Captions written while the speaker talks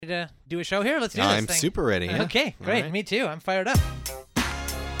To do a show here? Let's do this I'm thing. super ready. Yeah? Okay, great. Right. Me too. I'm fired up.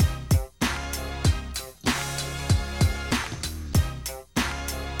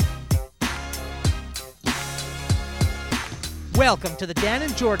 Welcome to the Dan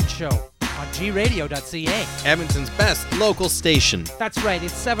and Jordan Show on gradio.ca. Edmonton's best local station. That's right.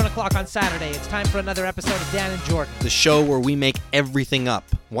 It's 7 o'clock on Saturday. It's time for another episode of Dan and Jordan. The show where we make everything up.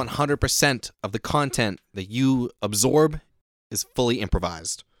 100% of the content that you absorb is fully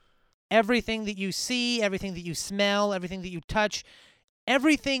improvised. Everything that you see, everything that you smell, everything that you touch,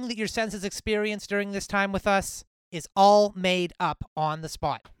 everything that your senses experience during this time with us is all made up on the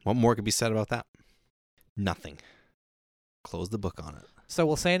spot. What more could be said about that? Nothing. Close the book on it. So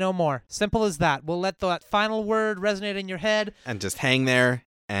we'll say no more. Simple as that. We'll let that final word resonate in your head. And just hang there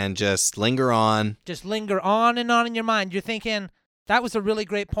and just linger on. Just linger on and on in your mind. You're thinking, that was a really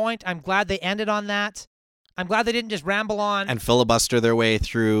great point. I'm glad they ended on that. I'm glad they didn't just ramble on. And filibuster their way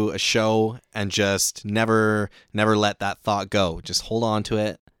through a show and just never let that thought go. Just hold on to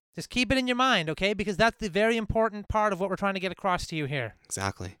it. Just keep it in your mind, okay? Because that's the very important part of what we're trying to get across to you here.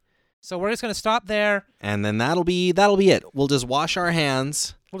 Exactly. So we're just going to stop there. And then that'll be it. We'll just wash our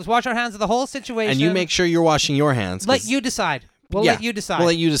hands. We'll just wash our hands of the whole situation. And you make sure you're washing your hands. Let you decide. We'll let you decide. We'll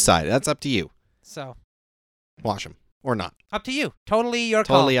let you decide. That's up to you. So. Wash them. Or not. Up to you. Totally your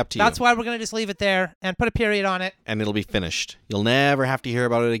call. Totally up to you. That's why we're going to just leave it there and put a period on it. And it'll be finished. You'll never have to hear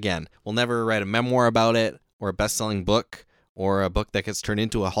about it again. We'll never write a memoir about it or a best-selling book or a book that gets turned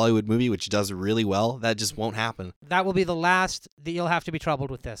into a Hollywood movie, which does really well. That just won't happen. That will be the last that you'll have to be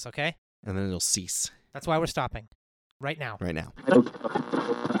troubled with this, okay? And then it'll cease. That's why we're stopping. Right now. Right now.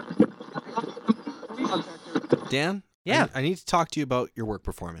 Dan? Yeah? I need to talk to you about your work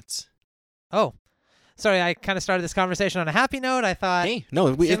performance. Oh. Sorry, I kind of started this conversation on a happy note. I thought... Hey, no,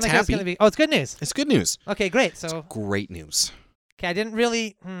 it's like happy. Oh, it's good news. It's good news. Okay, great. So, It's great news. okay, I didn't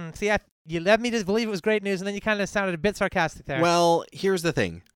really... you led me to believe it was great news, and then you kind of sounded a bit sarcastic there. Well, here's the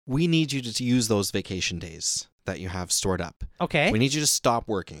thing. We need you to use those vacation days that you have stored up. Okay. We need you to stop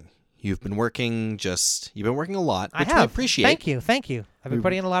working. You've been working a lot, which I have. we appreciate. Thank you. I've been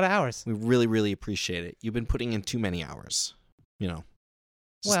putting in a lot of hours. We really, really appreciate it. You've been putting in too many hours.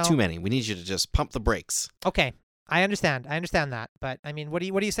 Just Well- too many. We need you to just pump the brakes. Okay. I understand that. But, I mean, what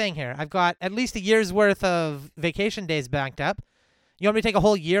are you saying here? I've got at least a year's worth of vacation days banked up. You want me to take a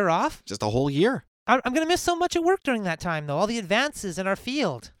whole year off? Just a whole year. I'm going to miss so much at work during that time, though. All the advances in our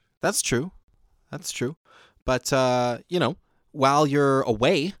field. That's true. But, while you're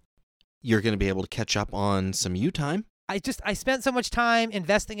away, you're going to be able to catch up on some you time. I spent so much time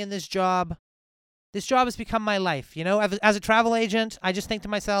investing in this job. This job has become my life. As a travel agent, I just think to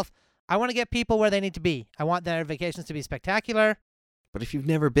myself, I want to get people where they need to be. I want their vacations to be spectacular. But if you've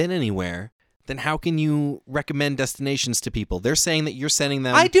never been anywhere, then how can you recommend destinations to people? They're saying that you're sending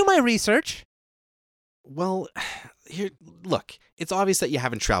them... I do my research. Well, here, look, it's obvious that you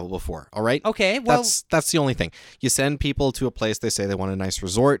haven't traveled before, all right? Okay, well... That's the only thing. You send people to a place, they say they want a nice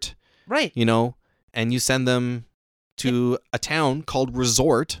resort. Right. And you send them to a town called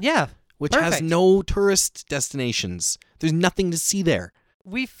Resort. Yeah. Which perfect. has no tourist destinations. There's nothing to see there.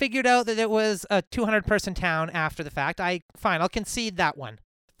 We figured out that it was a 200-person town after the fact. Fine, I'll concede that one.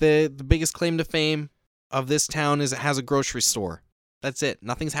 The biggest claim to fame of this town is it has a grocery store. That's it.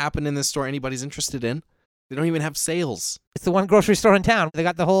 Nothing's happened in this store anybody's interested in. They don't even have sales. It's the one grocery store in town. They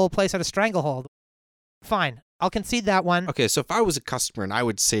got the whole place at a stranglehold. Fine, I'll concede that one. Okay, so if I was a customer and I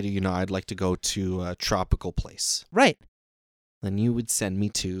would say to you, I'd like to go to a tropical place. Right. Then you would send me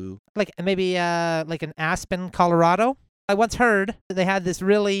to... maybe an Aspen, Colorado. I once heard that they had this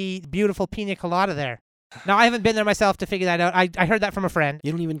really beautiful pina colada there. Now, I haven't been there myself to figure that out. I heard that from a friend.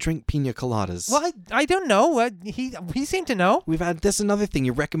 You don't even drink pina coladas. Well, I don't know. He seemed to know. That's another thing.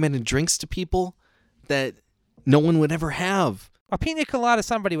 You're recommending drinks to people that no one would ever have. A pina colada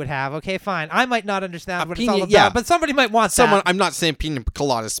somebody would have. Okay, fine. I might not understand what it's all about, yeah. but somebody might want that. I'm not saying pina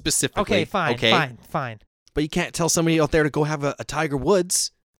colada specifically. Okay, fine. But you can't tell somebody out there to go have a Tiger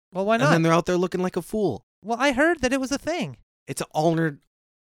Woods. Well, why not? And then they're out there looking like a fool. Well, I heard that it was a thing. It's an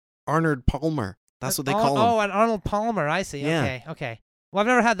Arnold Palmer. That's what they call him. Oh, an Arnold Palmer. I see. Yeah. Okay. Well, I've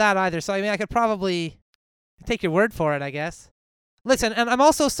never had that either, so I could probably take your word for it, I guess. Listen, and I'm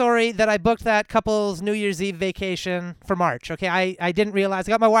also sorry that I booked that couple's New Year's Eve vacation for March, okay? I didn't realize.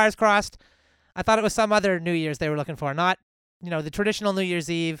 I got my wires crossed. I thought it was some other New Year's they were looking for, not, the traditional New Year's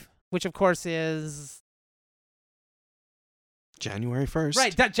Eve, which, of course, is... January 1st.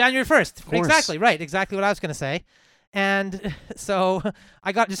 Right, January 1st. Of course. Exactly, right. Exactly what I was going to say. And so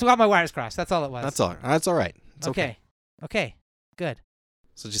I got my wires crossed. That's all it was. That's all right. It's okay. Okay, good.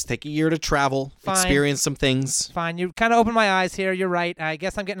 So just take a year to travel, Fine. experience some things. Fine, you kind of opened my eyes here. You're right. I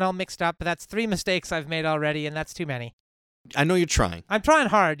guess I'm getting all mixed up, but that's 3 mistakes I've made already, and that's too many. I know you're trying. I'm trying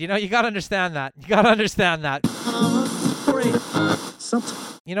hard. You got to understand that. You got to understand that.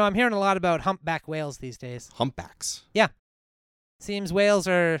 I'm hearing a lot about humpback whales these days. Humpbacks. Yeah. Seems whales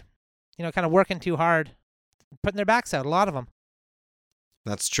are, kind of working too hard, putting their backs out, a lot of them.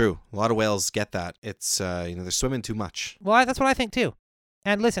 That's true. A lot of whales get that. It's, they're swimming too much. Well, that's what I think, too.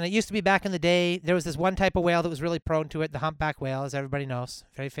 And listen, it used to be back in the day, there was this one type of whale that was really prone to it, the humpback whale, as everybody knows.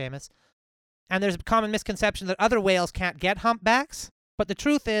 Very famous. And there's a common misconception that other whales can't get humpbacks. But the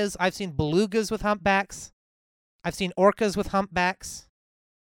truth is, I've seen belugas with humpbacks. I've seen orcas with humpbacks.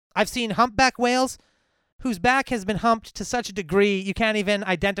 I've seen humpback whales whose back has been humped to such a degree you can't even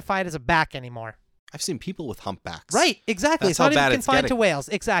identify it as a back anymore. I've seen people with humpbacks. Right, exactly. That's it's not how bad even it's confined getting. to whales.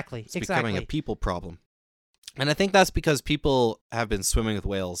 Exactly. It's becoming a people problem. And I think that's because people have been swimming with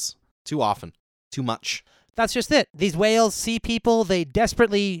whales too often, too much. That's just it. These whales see people, they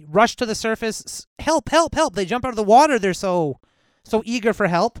desperately rush to the surface. Help, help, help. They jump out of the water. They're so eager for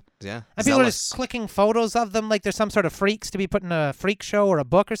help. Yeah. And people are just clicking photos of them like they're some sort of freaks to be put in a freak show or a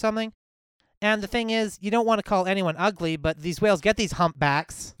book or something. And the thing is, you don't want to call anyone ugly, but these whales get these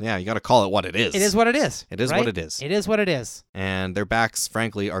humpbacks. Yeah, you got to call it what it is. It is what it is. It is right? what it is. It is what it is. And their backs,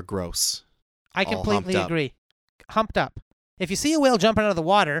 frankly, are gross. I All completely humped up. agree. Humped up. If you see a whale jumping out of the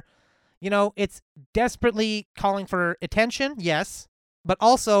water, it's desperately calling for attention, yes, but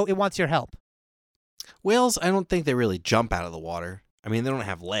also it wants your help. Whales, I don't think they really jump out of the water. I mean, they don't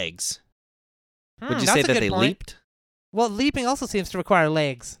have legs. Would you that's say a that good they point. leaped? Well, leaping also seems to require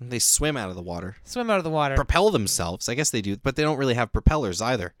legs. They swim out of the water. Swim out of the water. Propel themselves. I guess they do, but they don't really have propellers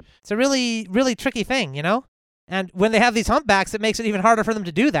either. It's a really, really tricky thing, And when they have these humpbacks, it makes it even harder for them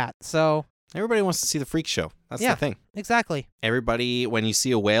to do that. So Everybody wants to see the freak show. That's the thing. Exactly. Everybody, when you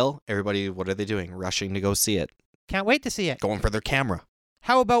see a whale, what are they doing? Rushing to go see it. Can't wait to see it. Going for their camera.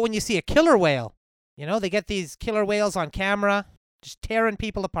 How about when you see a killer whale? They get these killer whales on camera, just tearing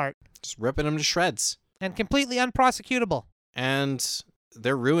people apart. Just ripping them to shreds. And completely unprosecutable. And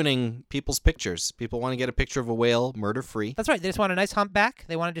they're ruining people's pictures. People want to get a picture of a whale murder-free. That's right. They just want a nice humpback.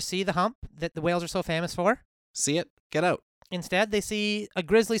 They wanted to see the hump that the whales are so famous for. See it, get out. Instead, they see a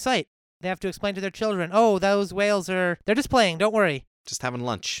grisly sight. They have to explain to their children, oh, those whales they're just playing, don't worry. Just having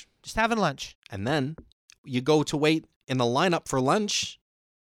lunch. Just having lunch. And then you go to wait in the lineup for lunch.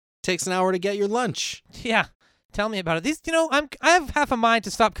 Takes an hour to get your lunch. Yeah. Tell me about it. These, I have half a mind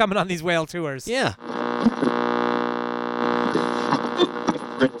to stop coming on these whale tours. Yeah.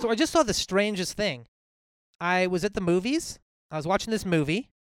 So I just saw the strangest thing. I was at the movies. I was watching this movie.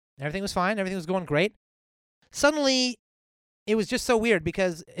 Everything was fine. Everything was going great. Suddenly, it was just so weird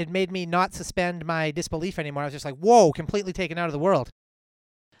because it made me not suspend my disbelief anymore. I was just like, whoa, completely taken out of the world.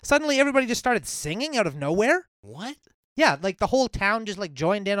 Suddenly, everybody just started singing out of nowhere. What? Yeah, like the whole town just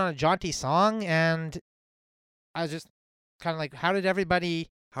joined in on a jaunty song, and I was just kind of like, how did everybody...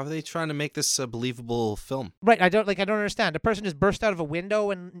 How are they trying to make this a believable film? Right, I don't understand. A person just burst out of a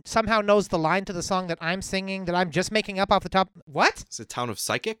window and somehow knows the line to the song that I'm singing that I'm just making up off the top. What? It's a town of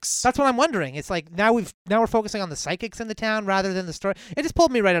psychics? That's what I'm wondering. It's like now we're focusing on the psychics in the town rather than the story. It just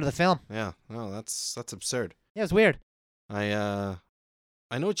pulled me right out of the film. Yeah, no, that's absurd. Yeah, it's weird. I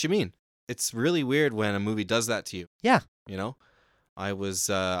know what you mean. It's really weird when a movie does that to you. Yeah. I was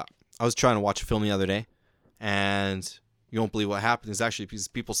trying to watch a film the other day, and you won't believe what happened is actually because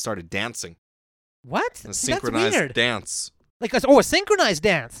people started dancing. What? A synchronized That's weird. dance. Like, a synchronized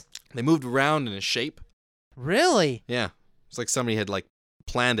dance. They moved around in a shape. Really? Yeah. It's like somebody had,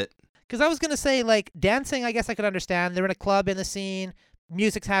 planned it. Because I was going to say, dancing, I guess I could understand. They're in a club in the scene.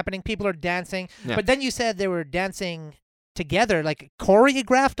 Music's happening. People are dancing. Yeah. But then you said they were dancing together,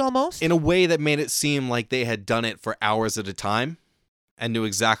 choreographed almost? In a way that made it seem like they had done it for hours at a time and knew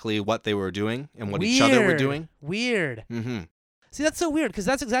exactly what they were doing and what each other were doing. Weird. Mm-hmm. See, that's so weird because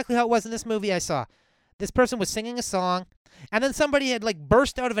that's exactly how it was in this movie I saw. This person was singing a song, and then somebody had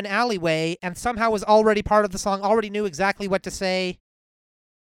burst out of an alleyway and somehow was already part of the song, already knew exactly what to say,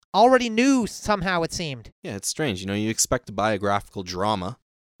 already knew somehow it seemed. Yeah, it's strange. You expect a biographical drama.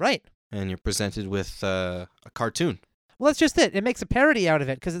 Right. And you're presented with a cartoon. Well, that's just it. It makes a parody out of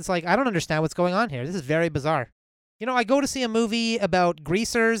it because it's like, I don't understand what's going on here. This is very bizarre. I go to see a movie about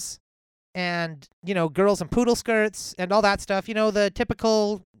greasers and, girls in poodle skirts and all that stuff. The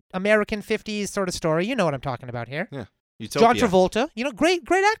typical American 50s sort of story. You know what I'm talking about here. Yeah. Utopia. John Travolta. Great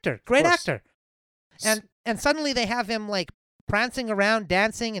actor. Great actor. And suddenly they have him, prancing around,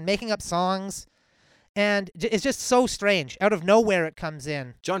 dancing and making up songs. And it's just so strange. Out of nowhere it comes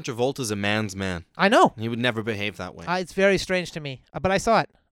in. John Travolta's a man's man. I know. He would never behave that way. It's very strange to me. But I saw it.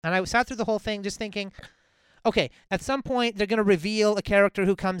 And I sat through the whole thing just thinking, okay, at some point they're going to reveal a character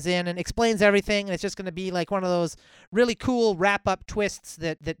who comes in and explains everything, and it's just going to be like one of those really cool wrap-up twists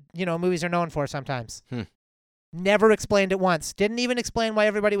that movies are known for sometimes. Never explained it once. Didn't even explain why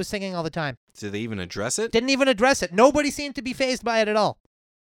everybody was singing all the time. Did they even address it? Didn't even address it. Nobody seemed to be fazed by it at all.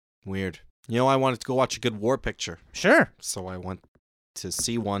 Weird. I wanted to go watch a good war picture. Sure. So I went to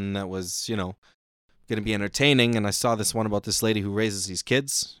see one that was, going to be entertaining, and I saw this one about this lady who raises these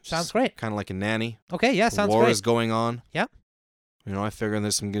kids. Sounds great. Kind of like a nanny. Okay, yeah, sounds war great. is going on. Yeah. I figure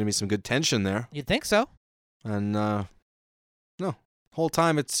there's going to be some good tension there. You'd think so. And, no. Whole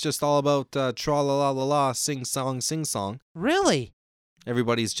time it's just all about tra-la-la-la-la, sing-song. Really?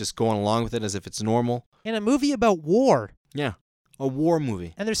 Everybody's just going along with it as if it's normal. In a movie about war. Yeah. A war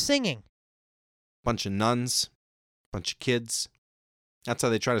movie. And they're singing. Bunch of nuns. Bunch of kids. That's how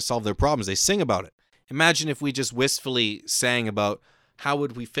they try to solve their problems. They sing about it. Imagine if we just wistfully sang about how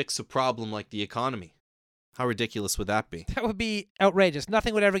would we fix a problem like the economy. How ridiculous would that be? That would be outrageous.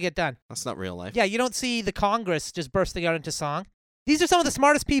 Nothing would ever get done. That's not real life. Yeah, you don't see the Congress just bursting out into song. These are some of the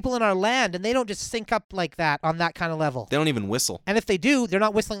smartest people in our land, and they don't just sync up like that on that kind of level. They don't even whistle. And if they do, they're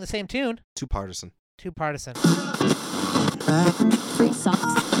not whistling the same tune. Too partisan. Too partisan.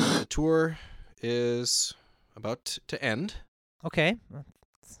 The tour is about to end. Okay.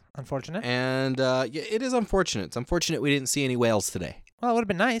 That's unfortunate. And it is unfortunate. It's unfortunate we didn't see any whales today. Well, it would have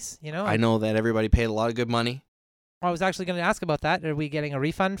been nice, I know that everybody paid a lot of good money. I was actually going to ask about that. Are we getting a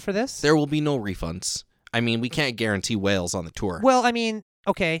refund for this? There will be no refunds. I mean, we can't guarantee whales on the tour. Well, I mean,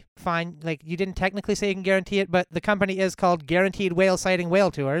 okay, fine. Like, you didn't technically say you can guarantee it, but the company is called Guaranteed Whale Sighting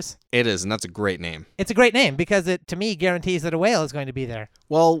Whale Tours. It is, and that's a great name. It's a great name because it, to me, guarantees that a whale is going to be there.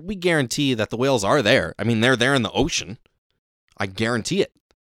 Well, we guarantee that the whales are there. I mean, they're there in the ocean. I guarantee it.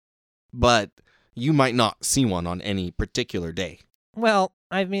 But you might not see one on any particular day. Well,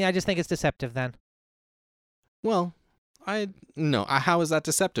 I mean, I just think it's deceptive then. Well, no. How is that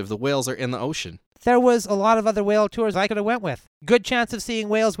deceptive? The whales are in the ocean. There was a lot of other whale tours I could have went with. Good chance of seeing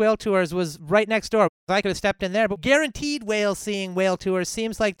whale tours was right next door. I could have stepped in there, but guaranteed seeing whale tours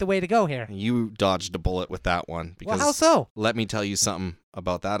seems like the way to go here. You dodged a bullet with that one. Because well, how so? Let me tell you something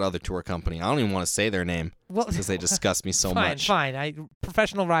about that other tour company. I don't even want to say their name because they disgust me so much. Fine.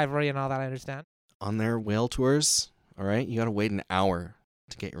 Professional rivalry and all that, I understand. On their whale tours, all right, you got to wait an hour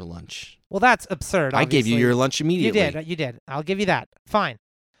to get your lunch. Well, that's absurd, obviously. I gave you your lunch immediately. You did. I'll give you that. Fine.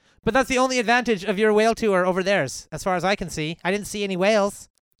 But that's the only advantage of your whale tour over theirs, as far as I can see. I didn't see any whales.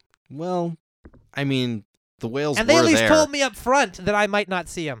 Well, I mean, the whales were there. And they at least there. told me up front that I might not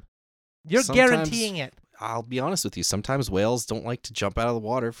see them. You're guaranteeing it. I'll be honest with you. Sometimes whales don't like to jump out of the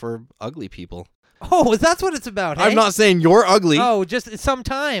water for ugly people. Oh, that's what it's about, hey? I'm not saying you're ugly. Oh, just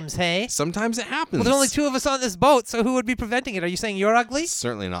sometimes, hey? Sometimes it happens. Well, there's only two of us on this boat, so who would be preventing it? Are you saying you're ugly?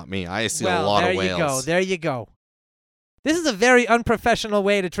 Certainly not me. I see a lot of whales. There you go. This is a very unprofessional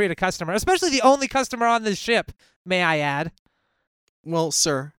way to treat a customer, especially the only customer on this ship, may I add. Well,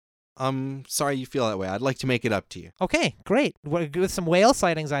 sir, I'm sorry you feel that way. I'd like to make it up to you. Okay, great. With some whale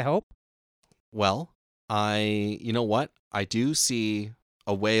sightings, I hope. Well, you know what? I do see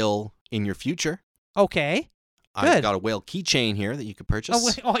a whale in your future. Okay, good. I've got a whale keychain here that you could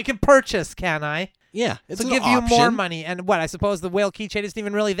purchase. Oh, I can purchase, can I? Yeah, it's to an give option. You more money. And what, I suppose the whale keychain isn't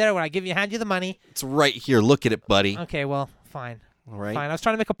even really there when I hand you the money. It's right here. Look at it, buddy. Okay, well, fine. All right. Fine. I was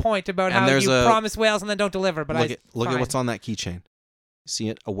trying to make a point about how you promise whales and then don't deliver, but look at what's on that keychain. See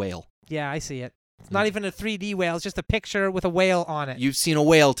it? A whale. Yeah, I see it. It's not even a 3D whale. It's just a picture with a whale on it. You've seen a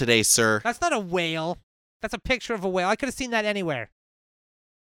whale today, sir. That's not a whale. That's a picture of a whale. I could have seen that anywhere.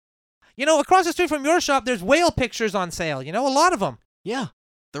 You know, across the street from your shop, there's whale pictures on sale. You know, a lot of them. Yeah,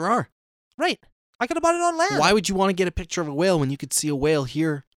 there are. Right. I could have bought it on land. Why would you want to get a picture of a whale when you could see a whale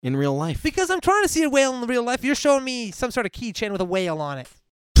here in real life? Because I'm trying to see a whale in real life. You're showing me some sort of keychain with a whale on it.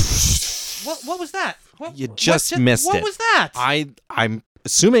 What was that? You just missed it. What was that? I'm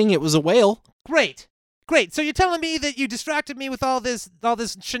assuming it was a whale. Great. So you're telling me that you distracted me with all this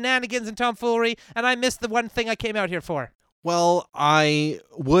shenanigans and tomfoolery, and I missed the one thing I came out here for. Well, I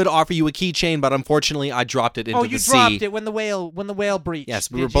would offer you a keychain, but unfortunately, I dropped it into the sea. Oh, you dropped it when the whale breached.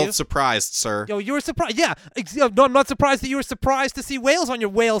 Yes, we were both surprised, sir. Yo, you were surprised. Yeah, no, I'm not surprised that you were surprised to see whales on your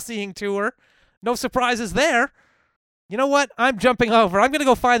whale-seeing tour. No surprises there. You know what? I'm jumping over. I'm going to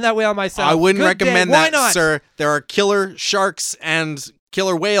go find that whale myself. I wouldn't recommend that, not? Sir. There are killer sharks and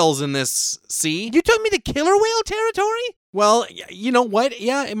killer whales in this sea. You took me to killer whale territory? Well, you know what?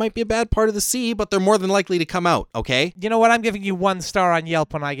 Yeah, it might be a bad part of the sea, but they're more than likely to come out, okay? You know what? I'm giving you 1 star on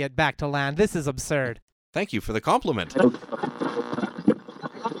Yelp when I get back to land. This is absurd. Thank you for the compliment.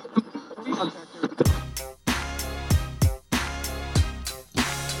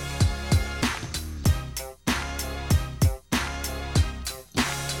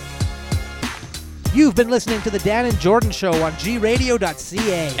 You've been listening to The Dan and Jordan Show on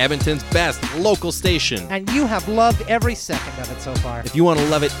gradio.ca. Edmonton's best local station. And you have loved every second of it so far. If you want to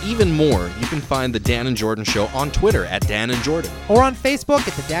love it even more, you can find The Dan and Jordan Show on Twitter at Dan and Jordan. Or on Facebook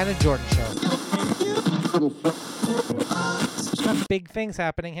at The Dan and Jordan Show. Big things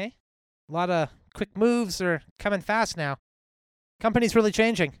happening, hey? A lot of quick moves are coming fast now. Company's really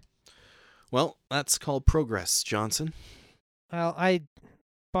changing. Well, that's called progress, Johnson. Well,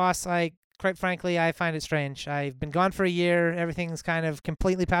 quite frankly, I find it strange. I've been gone for a year. Everything's kind of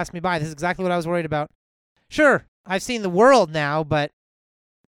completely passed me by. This is exactly what I was worried about. Sure, I've seen the world now, but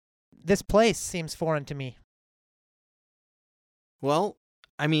this place seems foreign to me. Well,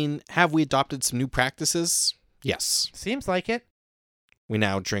 I mean, have we adopted some new practices? Yes. Seems like it. We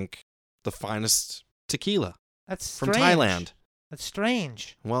now drink the finest tequila. That's from strange. Thailand. That's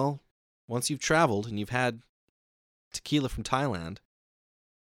strange. Well, once you've traveled and you've had tequila from Thailand,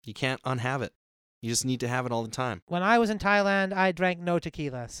 you can't unhave it. You just need to have it all the time. When I was in Thailand, I drank no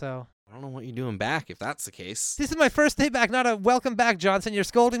tequila, so... I don't know what you're doing back if that's the case. This is my first day back, not a welcome back, Johnson. You're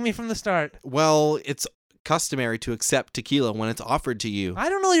scolding me from the start. Well, it's customary to accept tequila when it's offered to you. I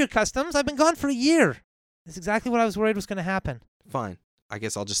don't know your customs. I've been gone for a year. That's exactly what I was worried was going to happen. Fine. I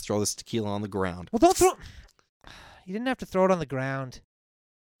guess I'll just throw this tequila on the ground. Well, don't throw... You didn't have to throw it on the ground.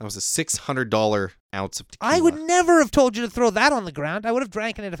 That was a $600 ounce of tequila. I would never have told you to throw that on the ground. I would have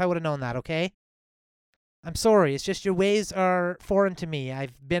drank it if I would have known that, okay? I'm sorry. It's just your ways are foreign to me.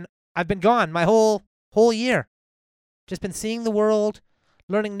 I've been gone my whole year. Just been seeing the world,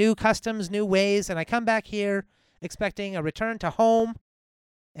 learning new customs, new ways, and I come back here expecting a return to home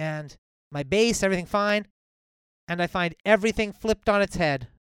and my base, everything fine, and I find everything flipped on its head.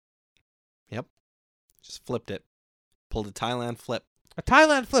 Yep. Just flipped it. Pulled a Thailand flip. A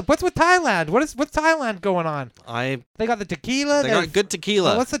Thailand flip. What's with Thailand? What's Thailand going on? They got the tequila. They got good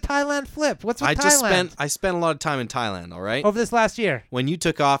tequila. Well, what's the Thailand flip? What's with Thailand? I spent a lot of time in Thailand, all right? Over this last year. When you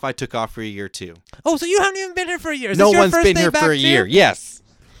took off, I took off for a year too. Oh, so you haven't even been here for a year. Is no this your one's first been day here back for a too? year. Yes.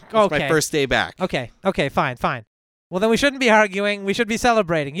 Okay. It's my first day back. Okay, fine. Well, then we shouldn't be arguing. We should be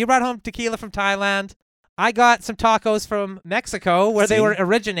celebrating. You brought home tequila from Thailand. I got some tacos from Mexico where they were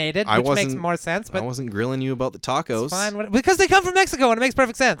originated, which makes more sense. But I wasn't grilling you about the tacos. It's fine. Because they come from Mexico and it makes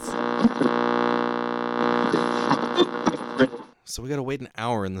perfect sense. So we got to wait an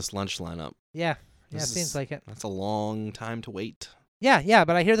hour in this lunch lineup. Yeah, seems like it. That's a long time to wait. Yeah,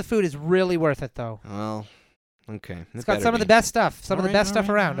 but I hear the food is really worth it, though. Well, okay. It's got some of the best stuff. Some of the best stuff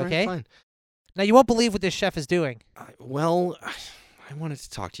around, okay? Fine. Now, you won't believe what this chef is doing. I wanted to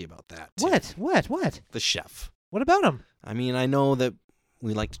talk to you about that. Too. What? The chef. What about him? I mean, I know that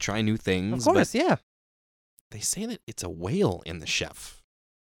we like to try new things. Of course, but yeah. They say that it's a whale in the chef.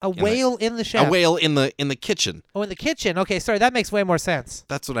 A whale in the chef? A whale in the kitchen. Oh, in the kitchen. Okay, sorry, that makes way more sense.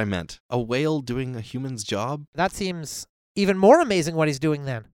 That's what I meant. A whale doing a human's job? That seems even more amazing what he's doing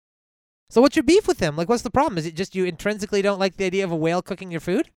then. So what's your beef with him? Like, what's the problem? Is it just you intrinsically don't like the idea of a whale cooking your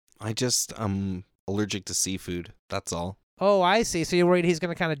food? I just, allergic to seafood. That's all. Oh, I see. So you're worried he's going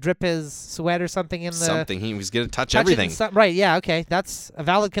to kind of drip his sweat or something in the... Something. He was going to touch everything. Right, yeah, okay. That's a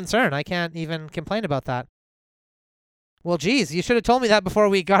valid concern. I can't even complain about that. Well, geez, you should have told me that before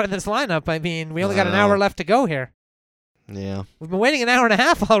we got in this lineup. I mean, we only got an hour left to go here. Yeah. We've been waiting an hour and a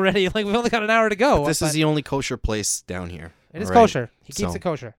half already. Like, we've only got an hour to go. But this is the only kosher place down here. It is kosher. He keeps it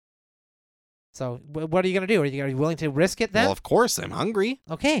kosher. So, what are you going to do? Are you willing to risk it then? Well, of course. I'm hungry.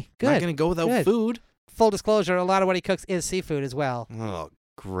 Okay, good. I'm not going to go without food. Full disclosure, a lot of what he cooks is seafood as well. Oh,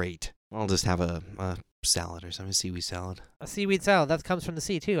 great. I'll just have a salad or something, a seaweed salad. A seaweed salad. That comes from the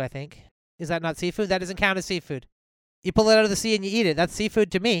sea, too, I think. Is that not seafood? That doesn't count as seafood. You pull it out of the sea and you eat it. That's seafood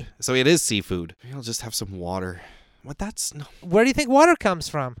to me. So it is seafood. Maybe I'll just have some water. What? No. Where do you think water comes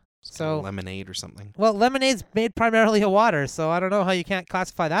from? Lemonade or something. Well, lemonade's made primarily of water, so I don't know how you can't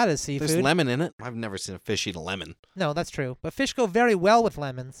classify that as seafood. There's lemon in it. I've never seen a fish eat a lemon. No, that's true. But fish go very well with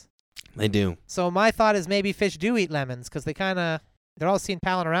lemons. They do. So my thought is maybe fish do eat lemons because they're all seen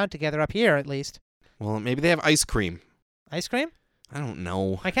palling around together up here at least. Well, maybe they have ice cream. Ice cream? I don't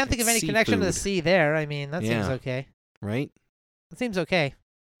know. I can't think of any seafood. connection to the sea there. I mean, that seems okay. Right? That seems okay.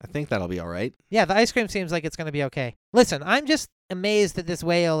 I think that'll be all right. Yeah, the ice cream seems like it's going to be okay. Listen, I'm just amazed that this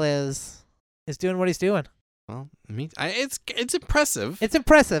whale is doing what he's doing. Well, it's impressive. It's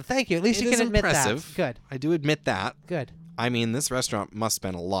impressive. Thank you. At least it you can admit impressive. that. Good. I do admit that. Good. I mean, this restaurant must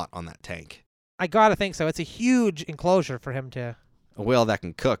spend a lot on that tank. I gotta think so. It's a huge enclosure for him to... A whale that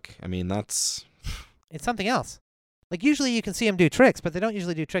can cook. I mean, that's... It's something else. Like, usually you can see him do tricks, but they don't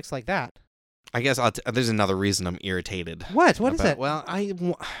usually do tricks like that. I guess there's another reason I'm irritated. What? What is it? Well, I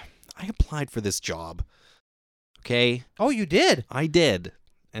applied for this job. Okay? Oh, you did? I did.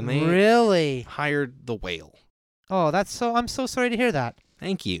 And they Really? hired the whale. Oh, I'm so sorry to hear that.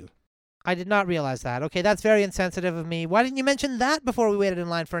 Thank you. I did not realize that. Okay, that's very insensitive of me. Why didn't you mention that before we waited in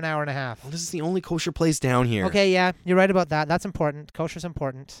line for an hour and a half? Well, this is the only kosher place down here. Okay, yeah, you're right about that. That's important. Kosher's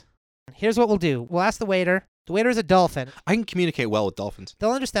important. Here's what we'll do. We'll ask the waiter. The waiter is a dolphin. I can communicate well with dolphins.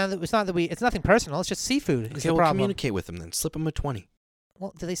 They'll understand that it's nothing personal. It's just seafood. Is Okay, the we'll problem. communicate with them then. Slip them a 20.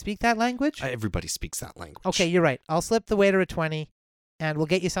 Well, do they speak that language? Everybody speaks that language. Okay, you're right. I'll slip the waiter a 20, and we'll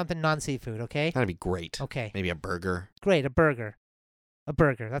get you something non-seafood, okay? That'd be great. Okay. Maybe a burger. Great, a burger. A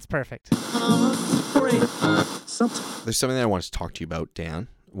burger. That's perfect. There's something that I wanted to talk to you about, Dan,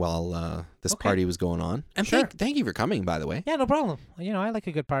 while this Okay. party was going on. And Sure. thank you for coming, by the way. Yeah, no problem. You know, I like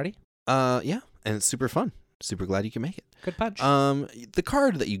a good party. Yeah, and it's super fun. Super glad you can make it. Good punch. The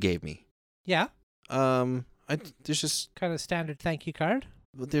card that you gave me. Yeah, There's just kind of standard thank you card.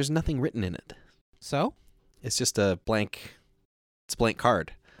 there's nothing written in it. So? It's just a blank. It's a blank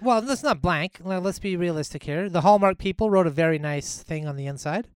card. Well, that's not blank. Let's be realistic here. The Hallmark people wrote a very nice thing on the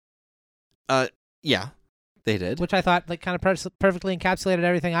inside, Yeah, they did. which I thought kind of perfectly encapsulated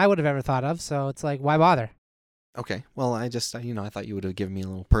everything I would have ever thought of. So it's like, why bother? Okay. Well, I thought you would have given me a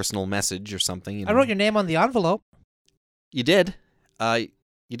little personal message or something. You I know. wrote your name on the envelope. You did.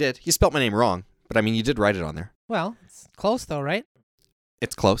 You did. You spelt my name wrong, but I mean, you did write it on there. Well, it's close though, right?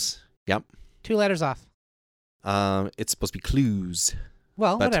 It's close. Yep. 2 letters off. It's supposed to be clues.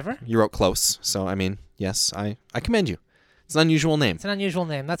 Well, But whatever. You wrote close, so I mean, yes, I commend you. It's an unusual name. It's an unusual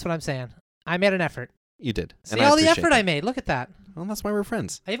name. That's what I'm saying. I made an effort. You did. See and I all the appreciate effort that. I made. Look at that. Well, that's why we're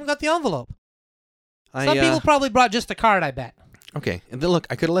friends. I even got the envelope. Some people probably brought just a card, I bet. Okay, and then look,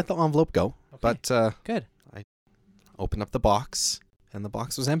 I could have let the envelope go, Okay. but Good. opened up the box, and the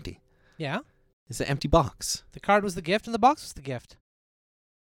box was empty. Yeah. It's an empty box. The card was the gift and the box was the gift.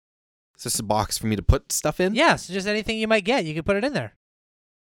 Is this a box for me to put stuff in? Yes, just anything you might get, you could put it in there.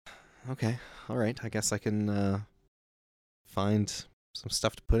 Okay, all right. I guess I can find some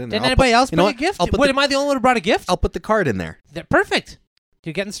stuff to put in there. Didn't anybody else you know bring a what? gift? I'll put Wait, the- am I the only one who brought a gift? I'll put the card in there. Perfect.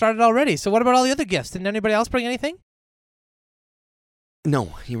 You're getting started already. So what about all the other gifts? Didn't anybody else bring anything?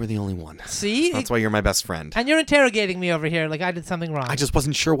 No, you were the only one. See? That's why you're my best friend. And you're interrogating me over here like I did something wrong. I just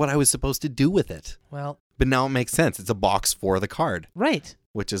wasn't sure what I was supposed to do with it. Well, But now it makes sense. It's a box for the card, right.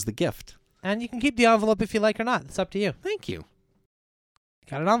 which is the gift. And you can keep the envelope if you like or not. It's up to you. Thank you.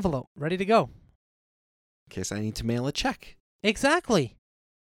 Got an envelope ready to go. In case I need to mail a check. Exactly.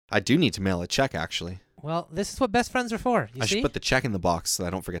 I do need to mail a check, actually. Well, this is what best friends are for. You I see? should put the check in the box so I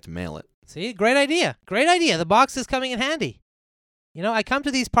don't forget to mail it. See? Great idea. Great idea. The box is coming in handy. You know, I come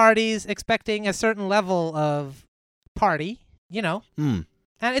to these parties expecting a certain level of party, you know, Hmm.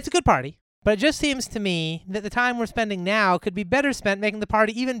 and it's a good party. But it just seems to me that the time we're spending now could be better spent making the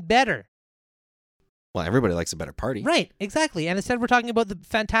party even better. Well, everybody likes a better party. Right, exactly. And instead we're talking about the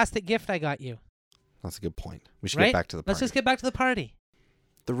fantastic gift I got you. That's a good point. We should Right? get back to the party. Let's just get back to the party.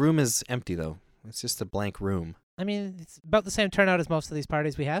 The room is empty, though. It's just a blank room. I mean, it's about the same turnout as most of these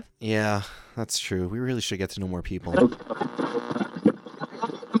parties we have. Yeah, that's true. We really should get to know more people.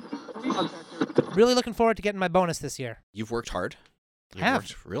 Really looking forward to getting my bonus this year. You've worked hard. You've Have.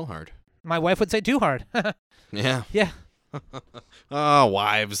 worked real hard. My wife would say too hard. Yeah. Yeah. Oh,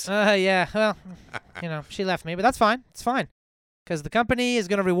 wives. Yeah. Well, you know, she left me, but that's fine. It's fine. Because the company is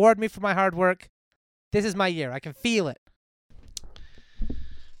going to reward me for my hard work. This is my year. I can feel it.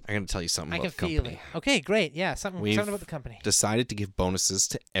 I'm going to tell you something I about can the feel company. it. Okay, great. Yeah, something We've about the company. Decided to give bonuses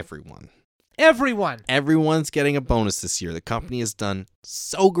to everyone. Everyone. Everyone's getting a bonus this year. The company has done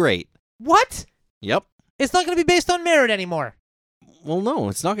so great. What? Yep. It's not going to be based on merit anymore. Well, no,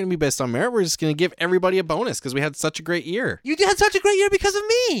 it's not going to be based on merit. We're just going to give everybody a bonus because we had such a great year. You had such a great year because of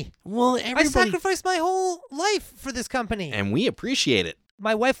me. Well, I everybody... sacrificed my whole life for this company. And we appreciate it.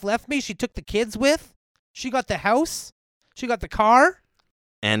 My wife left me. She took the kids with. She got the house. She got the car.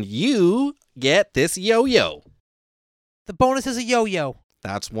 And you get this yo-yo. The bonus is a yo-yo.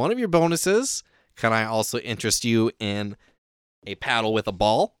 That's one of your bonuses. Can I also interest you in a paddle with a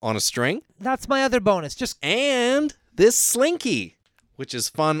ball on a string? That's my other bonus. Just And this slinky, which is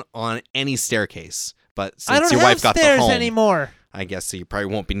fun on any staircase. But I since don't your have wife got the stairs home, anymore. I guess so you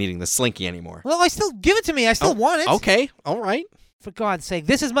probably won't be needing the slinky anymore. Well, give it to me. I still want it. Okay, all right. For God's sake,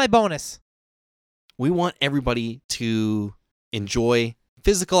 this is my bonus. We want everybody to enjoy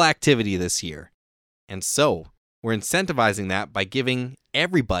physical activity this year. And so we're incentivizing that by giving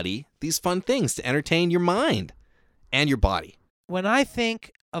everybody these fun things to entertain your mind and your body. When I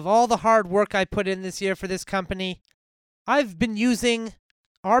think of all the hard work I put in this year for this company, I've been using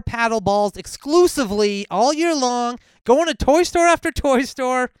our paddle balls exclusively all year long, going to toy store after toy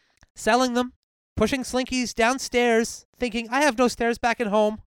store, selling them, pushing slinkies downstairs, thinking, I have no stairs back at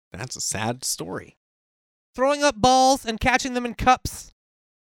home. That's a sad story. Throwing up balls and catching them in cups.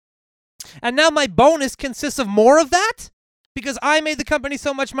 And now my bonus consists of more of that? Because I made the company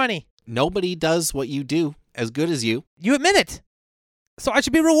so much money. Nobody does what you do as good as you. You admit it. So I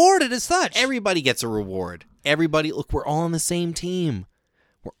should be rewarded as such. Everybody gets a reward. Everybody, look, we're all on the same team.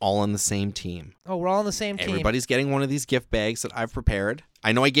 We're all on the same team. Oh, we're all on the same team. Everybody's getting one of these gift bags that I've prepared.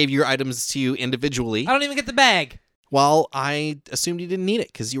 I know I gave your items to you individually. I don't even get the bag. Well, I assumed you didn't need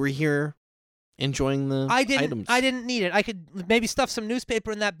it because you were here enjoying the items. I didn't need it. I could maybe stuff some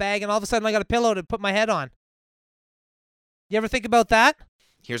newspaper in that bag, and all of a sudden I got a pillow to put my head on. You ever think about that?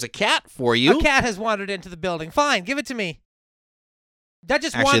 Here's a cat for you. A cat has wandered into the building. Fine, give it to me. That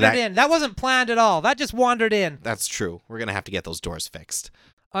just Actually, wandered in. That wasn't planned at all. That just wandered in. That's true. We're going to have to get those doors fixed.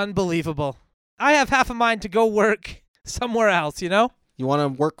 Unbelievable. I have half a mind to go work somewhere else, you know? You want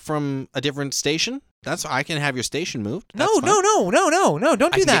to work from a different station? I can have your station moved. No, That's fine. don't do I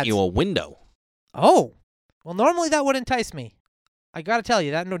can that. get you a window. Oh. Well, normally that would entice me. I got to tell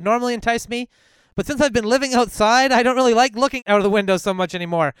you, that would normally entice me. But since I've been living outside, I don't really like looking out of the window so much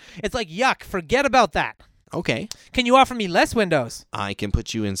anymore. It's like, yuck, forget about that. Okay. Can you offer me less windows? I can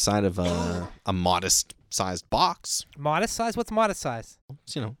put you inside of a modest-sized box. Modest size? What's modest size?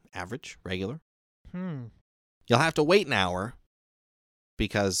 It's, average, regular. You'll have to wait an hour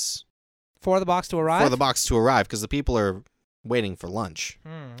because... For the box to arrive? For the box to arrive because the people are waiting for lunch.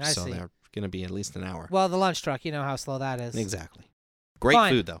 I so see. they're going to be at least an hour. Well, the lunch truck, you know how slow that is. Exactly. Great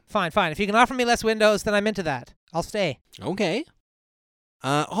food, though. Fine. If you can offer me less windows, then I'm into that. I'll stay. Okay.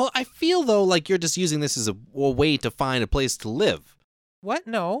 I feel, though, like you're just using this as a way to find a place to live. What?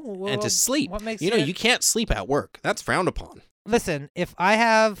 No. And to sleep. What makes you can't sleep at work. That's frowned upon. Listen, if I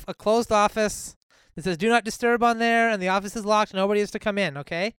have a closed office that says do not disturb on there and the office is locked, nobody is to come in,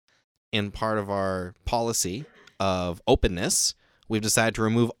 okay? In part of our policy of openness, we've decided to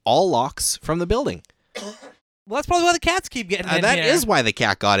remove all locks from the building. Well, that's probably why the cats keep getting in That here. is why the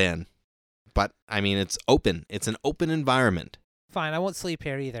cat got in. But, it's open. It's an open environment. Fine, I won't sleep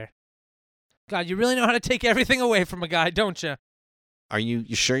here either. God, you really know how to take everything away from a guy, don't you? Are you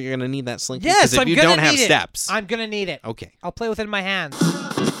sure you're going to need that slinky? Yes, I'm if you gonna don't have need it. steps. I'm going to need it. Okay. I'll play with it in my hands.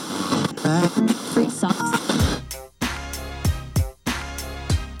 Free socks.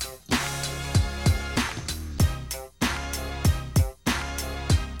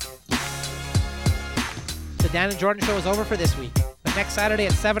 The Dan and Jordan Show is over for this week. But next Saturday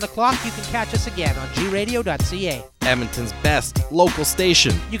at 7 o'clock, you can catch us again on gradio.ca. Edmonton's best local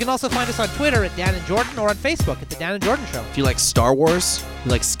station. You can also find us on Twitter at Dan and Jordan or on Facebook at The Dan and Jordan Show. If you like Star Wars,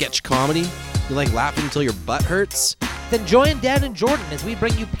 you like sketch comedy, you like laughing until your butt hurts, then join Dan and Jordan as we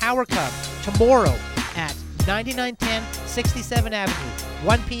bring you Power Cub tomorrow at 9910 67th Avenue.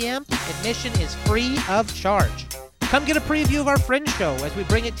 1 p.m. Admission is free of charge. Come get a preview of our Fringe show as we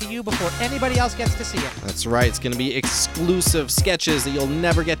bring it to you before anybody else gets to see it. That's right. It's going to be exclusive sketches that you'll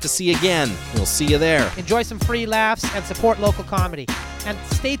never get to see again. We'll see you there. Enjoy some free laughs and support local comedy. And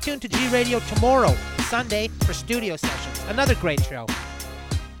stay tuned to G Radio tomorrow, Sunday, for Studio Sessions. Another great show.